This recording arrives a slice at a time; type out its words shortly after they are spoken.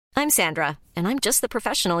I'm Sandra, and I'm just the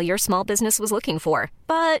professional your small business was looking for.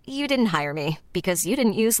 But you didn't hire me because you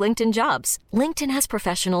didn't use LinkedIn Jobs. LinkedIn has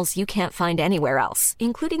professionals you can't find anywhere else,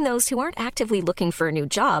 including those who aren't actively looking for a new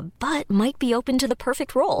job, but might be open to the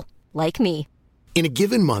perfect role, like me. In a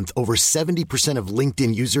given month, over 70% of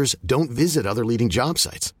LinkedIn users don't visit other leading job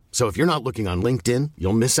sites. So if you're not looking on LinkedIn,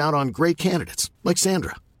 you'll miss out on great candidates like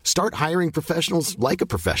Sandra. Start hiring professionals like a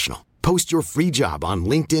professional. Post your free job on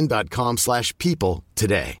linkedin.com/people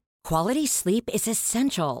today. Quality sleep is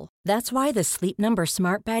essential. That's why the Sleep Number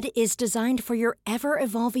Smart Bed is designed for your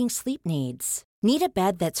ever-evolving sleep needs. Need a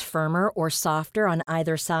bed that's firmer or softer on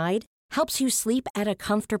either side? Helps you sleep at a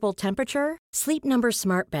comfortable temperature? Sleep Number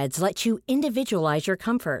Smart Beds let you individualize your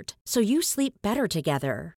comfort so you sleep better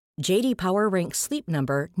together. J.D. Power ranks Sleep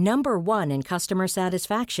Number number 1 in customer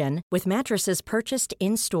satisfaction with mattresses purchased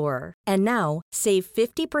in-store. And now, save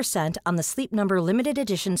 50% on the Sleep Number Limited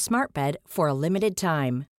Edition Smart Bed for a limited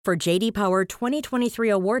time. For J.D. Power 2023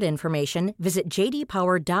 award information, visit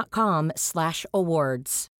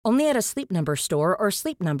jdpower.com/awards. Only at a Sleep Number store or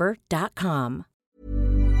sleepnumber.com.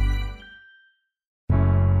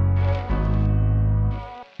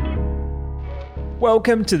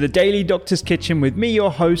 Welcome to the Daily Doctor's Kitchen with me,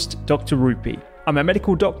 your host, Dr. Rupi. I'm a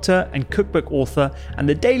medical doctor and cookbook author, and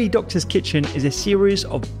the Daily Doctor's Kitchen is a series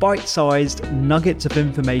of bite-sized nuggets of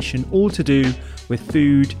information all to do with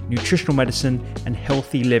food, nutritional medicine, and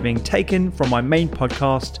healthy living, taken from my main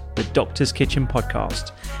podcast, the Doctor's Kitchen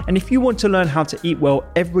Podcast. And if you want to learn how to eat well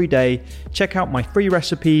every day, check out my free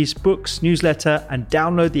recipes, books, newsletter, and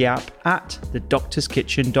download the app at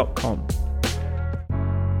thedoctorskitchen.com.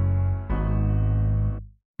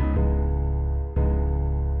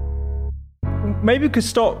 Maybe we could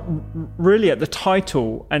start really at the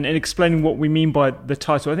title and explaining what we mean by the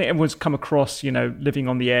title. I think everyone's come across, living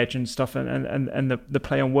on the edge and stuff, and the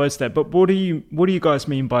play on words there. But what do you guys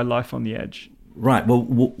mean by life on the edge? Right. Well,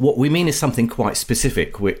 what we mean is something quite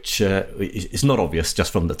specific, which is not obvious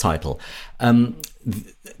just from the title.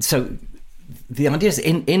 So the idea is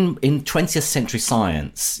in 20th century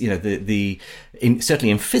science, certainly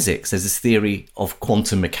in physics, there's this theory of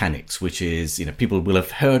quantum mechanics, which is, people will have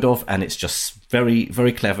heard of, and it's just very,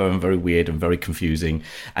 very clever and very weird and very confusing.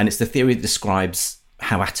 And it's the theory that describes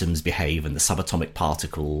how atoms behave and the subatomic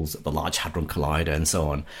particles, the Large Hadron Collider, and so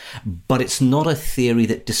on. But it's not a theory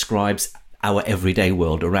that describes our everyday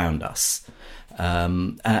world around us.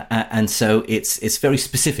 And so it's very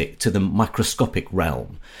specific to the microscopic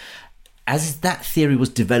realm. As that theory was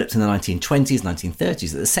developed in the 1920s,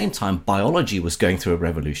 1930s, at the same time, biology was going through a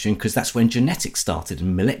revolution, because that's when genetics started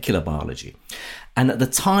and molecular biology. And at the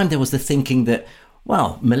time, there was the thinking that,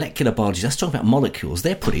 well, molecular biology, let's talk about molecules.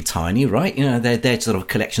 They're pretty tiny, right? They're sort of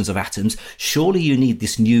collections of atoms. Surely you need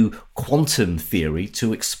this new quantum theory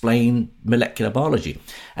to explain molecular biology.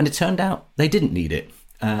 And it turned out they didn't need it.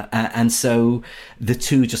 And so the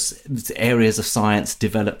two just areas of science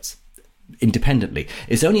developed independently.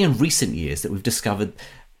 It's only in recent years that we've discovered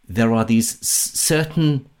there are these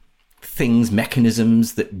certain things,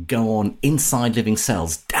 mechanisms that go on inside living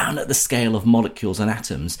cells, down at the scale of molecules and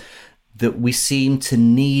atoms, that we seem to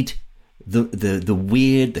need the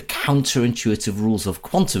weird, the counterintuitive rules of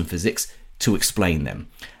quantum physics to explain them.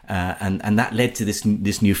 And that led to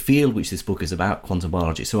this new field, which this book is about, quantum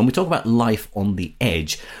biology. So when we talk about life on the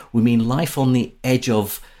edge, we mean life on the edge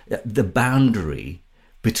of the boundary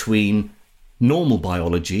between normal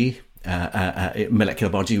biology,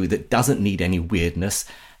 molecular biology that doesn't need any weirdness,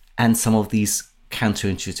 and some of these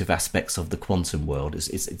counterintuitive aspects of the quantum world.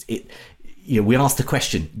 We ask the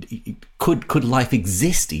question: could life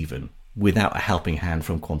exist even without a helping hand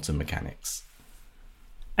from quantum mechanics?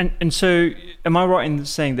 And so, am I right in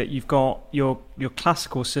saying that you've got your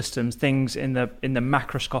classical systems, things in the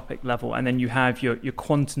macroscopic level, and then you have your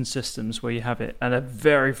quantum systems where you have it at a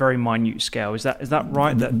very, very minute scale? Is that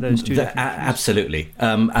right? That those two? Absolutely.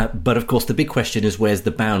 But of course, the big question is, where's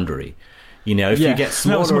the boundary? If you get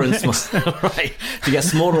smaller and smaller, right? If you get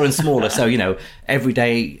smaller and smaller, so every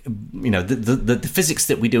day, the physics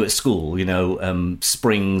that we do at school,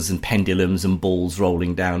 springs and pendulums and balls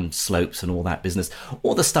rolling down slopes and all that business,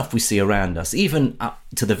 all the stuff we see around us, even up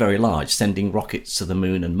to the very large, sending rockets to the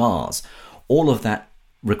moon and Mars, all of that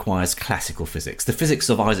requires classical physics, the physics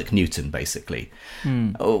of Isaac Newton, basically.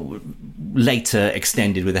 Later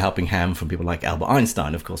extended with a helping hand from people like Albert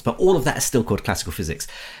Einstein, of course, but all of that is still called classical physics.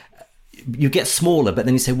 You get smaller, but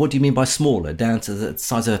then you say, what do you mean by smaller? Down to the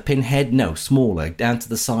size of a pinhead? No, smaller. Down to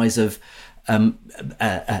the size of a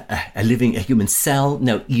human cell?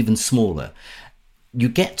 No, even smaller. You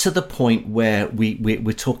get to the point where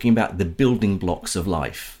we're talking about the building blocks of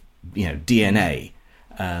life, DNA,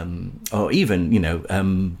 or even,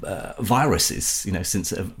 viruses,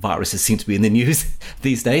 since viruses seem to be in the news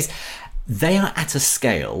these days, they are at a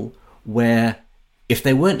scale where if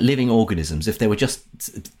they weren't living organisms, if they were just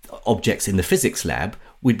objects in the physics lab,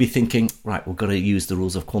 we'd be thinking, right, we've got to use the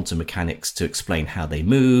rules of quantum mechanics to explain how they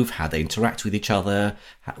move, how they interact with each other,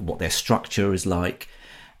 what their structure is like.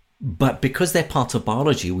 But because they're part of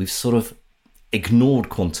biology, we've sort of ignored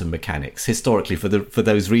quantum mechanics historically for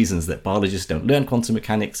those reasons that biologists don't learn quantum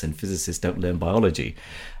mechanics and physicists don't learn biology.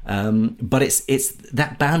 But it's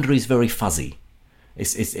that boundary is very fuzzy.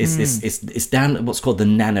 It's down at what's called the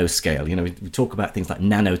nanoscale. We talk about things like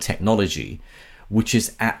nanotechnology, which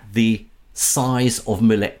is at the size of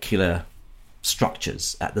molecular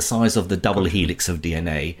structures, at the size of the double helix of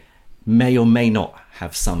DNA, may or may not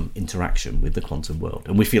have some interaction with the quantum world,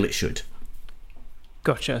 and we feel it should.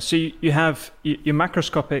 Gotcha. So you have your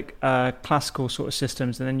macroscopic classical sort of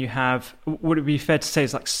systems, and then you have, would it be fair to say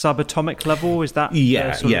it's like subatomic level? Is that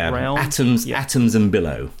sort of realm? Atoms and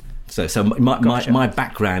below. So my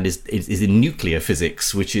background is in nuclear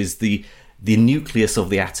physics, which is the nucleus of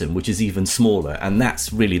the atom, which is even smaller, and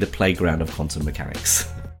that's really the playground of quantum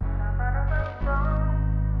mechanics.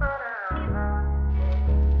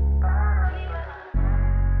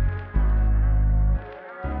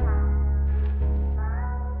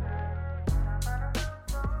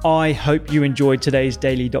 I hope you enjoyed today's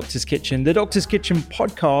Daily Doctor's Kitchen. The Doctor's Kitchen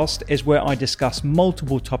podcast is where I discuss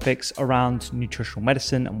multiple topics around nutritional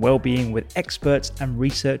medicine and well-being with experts and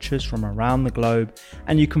researchers from around the globe.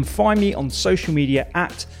 And you can find me on social media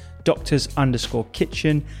at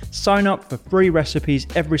doctors_kitchen. Sign up for free recipes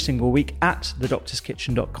every single week at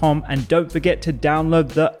thedoctorskitchen.com. And don't forget to download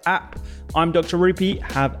the app. I'm Dr. Rupy.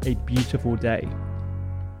 Have a beautiful day.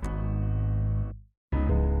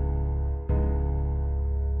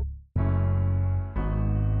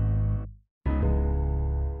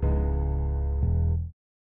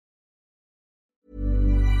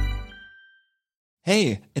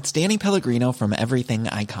 Hey, it's Danny Pellegrino from Everything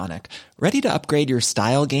Iconic. Ready to upgrade your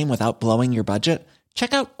style game without blowing your budget?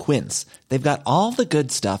 Check out Quince. They've got all the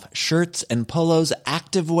good stuff, shirts and polos,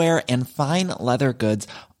 activewear, and fine leather goods,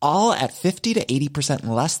 all at 50 to 80%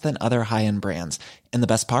 less than other high-end brands. And the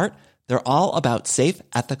best part? They're all about safe,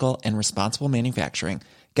 ethical, and responsible manufacturing.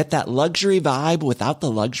 Get that luxury vibe without the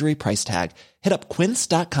luxury price tag. Hit up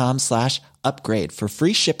quince.com/upgrade for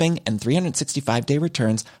free shipping and 365-day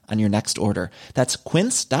returns on your next order. That's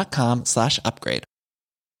quince.com/upgrade.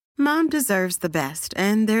 Mom deserves the best,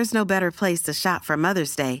 and there's no better place to shop for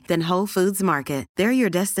Mother's Day than Whole Foods Market. They're your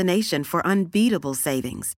destination for unbeatable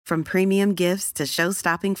savings, from premium gifts to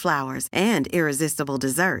show-stopping flowers and irresistible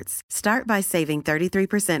desserts. Start by saving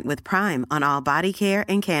 33% with Prime on all body care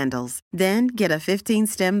and candles. Then get a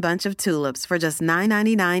 15-stem bunch of tulips for just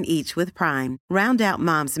 $9.99 each with Prime. Round out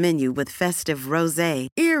Mom's menu with festive rosé,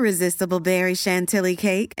 irresistible berry chantilly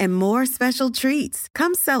cake, and more special treats.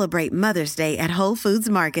 Come celebrate Mother's Day at Whole Foods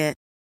Market.